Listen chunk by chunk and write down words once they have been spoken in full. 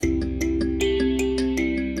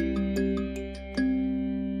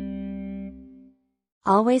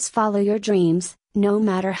Always follow your dreams, no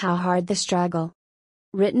matter how hard the struggle.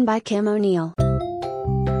 Written by Kim O'Neill.